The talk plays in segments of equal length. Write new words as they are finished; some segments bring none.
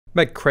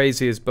Meg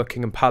crazy as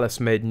Buckingham Palace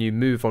made new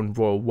move on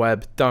royal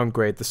web,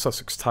 downgrade the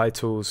Sussex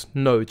titles,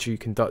 no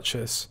Duke and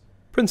Duchess.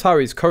 Prince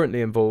Harry is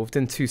currently involved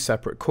in 2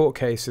 separate court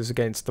cases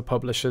against the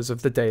publishers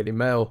of the Daily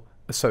Mail,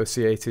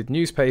 Associated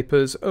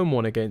Newspapers, and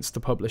one against the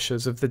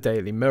publishers of the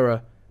Daily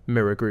Mirror,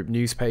 Mirror Group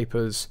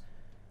newspapers.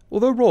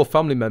 Although royal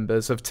family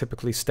members have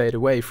typically stayed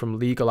away from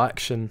legal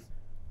action.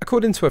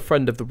 According to a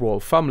friend of the royal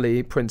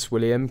family, Prince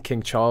William,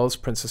 King Charles,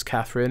 Princess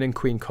Catherine and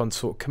Queen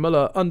Consort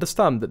Camilla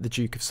understand that the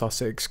Duke of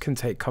Sussex can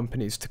take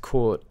companies to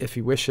court if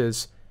he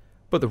wishes,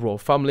 but the royal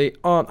family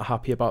aren't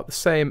happy about the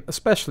same,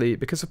 especially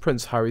because of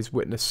Prince Harry's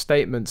witness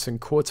statements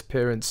and court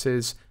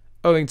appearances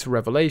owing to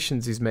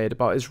revelations he's made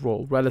about his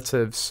royal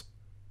relatives.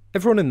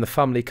 Everyone in the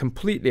family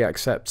completely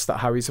accepts that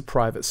Harry's a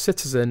private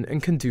citizen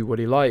and can do what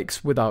he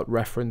likes without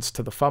reference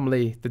to the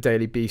family, the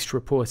Daily Beast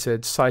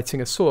reported, citing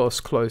a source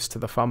close to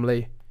the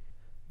family.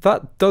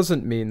 That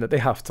doesn't mean that they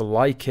have to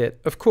like it.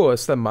 Of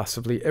course, they're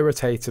massively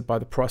irritated by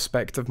the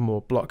prospect of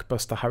more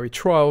blockbuster Harry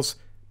trials,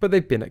 but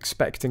they've been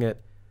expecting it.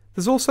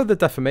 There's also the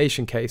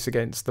defamation case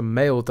against the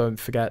Mail, don't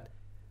forget.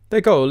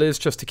 Their goal is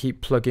just to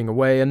keep plugging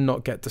away and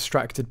not get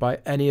distracted by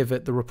any of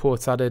it, the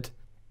report added.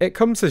 It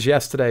comes as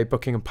yesterday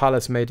Buckingham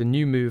Palace made a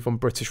new move on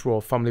British royal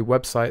family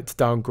website to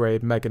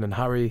downgrade Meghan and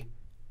Harry.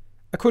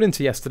 According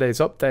to yesterday's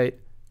update,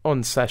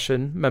 on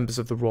session, members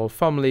of the royal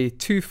family,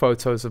 2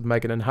 photos of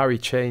Meghan and Harry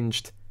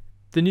changed.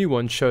 The new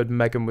one showed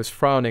Meghan was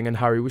frowning and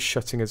Harry was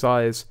shutting his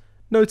eyes.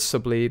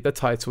 Noticeably, the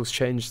titles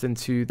changed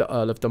into the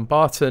Earl of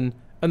Dumbarton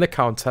and the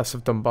Countess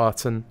of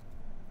Dumbarton.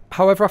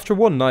 However, after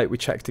one night we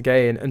checked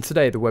again, and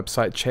today the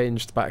website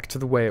changed back to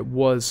the way it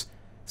was.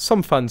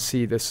 Some fans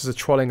see this as a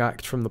trolling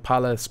act from the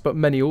palace, but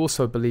many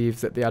also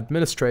believe that the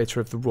administrator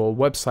of the royal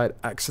website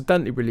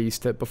accidentally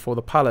released it before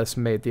the palace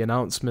made the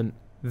announcement.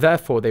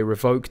 Therefore, they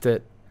revoked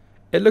it.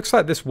 It looks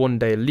like this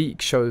one-day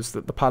leak shows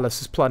that the palace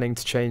is planning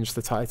to change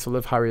the title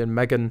of Harry and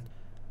Meghan.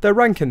 Their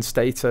rank and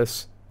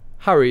status.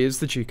 Harry is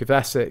the Duke of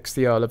Essex,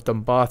 the Earl of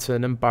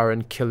Dumbarton and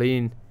Baron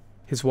Killeen.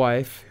 His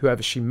wife,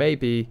 whoever she may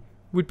be,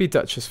 would be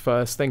Duchess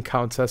first, then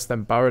Countess,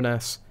 then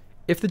Baroness.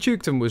 If the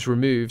dukedom was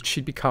removed,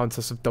 she'd be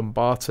Countess of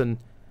Dumbarton.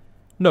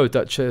 No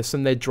Duchess,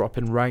 and they'd drop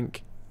in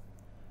rank.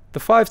 The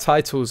 5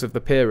 titles of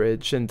the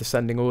peerage, in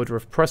descending order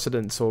of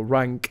precedence or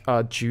rank,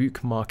 are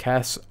Duke,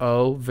 Marquess,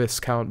 Earl,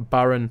 Viscount,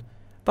 Baron.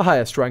 The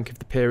highest rank of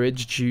the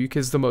peerage, Duke,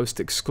 is the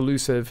most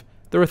exclusive.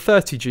 There are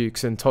 30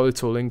 dukes in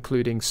total,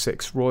 including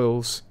 6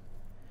 royals.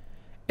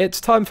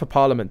 It's time for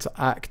Parliament to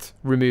act,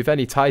 remove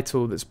any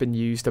title that's been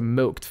used and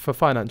milked for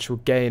financial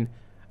gain,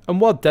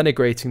 and while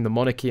denigrating the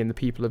monarchy and the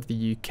people of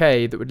the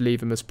UK that would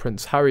leave him as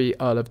Prince Harry,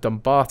 Earl of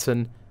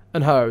Dumbarton,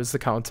 and her as the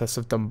Countess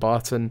of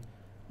Dumbarton,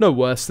 no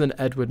worse than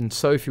Edward and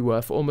Sophie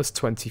were for almost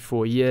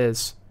 24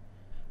 years.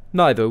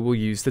 Neither will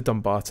use the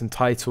Dumbarton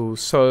titles,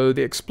 so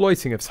the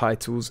exploiting of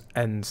titles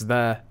ends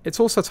there.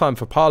 It's also time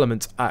for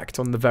Parliament to act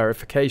on the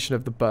verification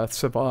of the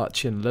births of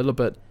Archie and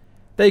Lilibet.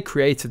 They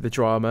created the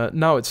drama,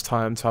 now it's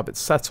time to have it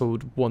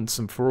settled once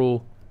and for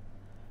all.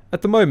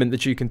 At the moment, the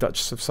Duke and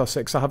Duchess of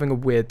Sussex are having a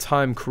weird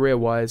time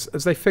career-wise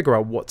as they figure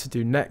out what to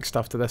do next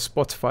after their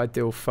Spotify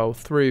deal fell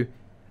through,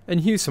 and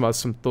Hewson has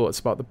some thoughts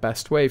about the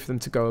best way for them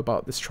to go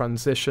about this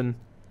transition.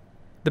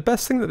 The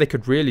best thing that they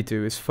could really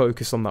do is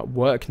focus on that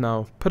work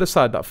now, put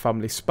aside that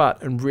family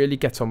spat and really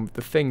get on with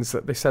the things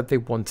that they said they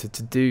wanted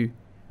to do,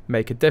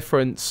 make a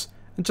difference,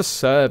 and just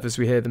serve as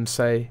we hear them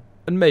say,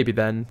 and maybe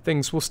then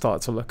things will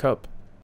start to look up.